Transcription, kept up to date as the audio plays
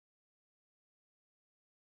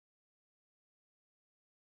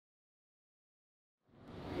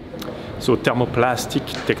So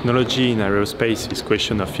thermoplastic technology in aerospace is a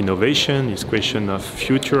question of innovation, it's a question of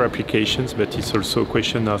future applications, but it's also a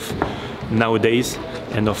question of nowadays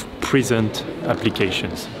and of present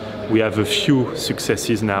applications. We have a few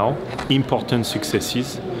successes now, important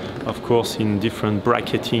successes, of course, in different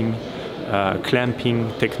bracketing,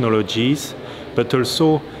 clamping technologies, but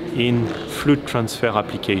also in fluid transfer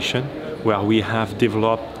application, where we have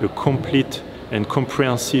developed a complete and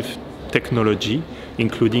comprehensive technology,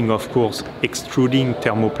 including, of course, extruding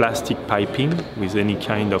thermoplastic piping with any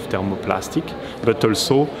kind of thermoplastic, but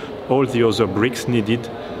also all the other bricks needed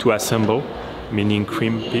to assemble, meaning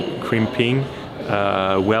crimping,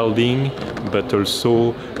 welding, but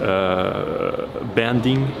also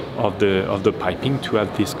bending of the piping to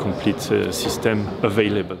have this complete system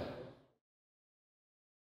available.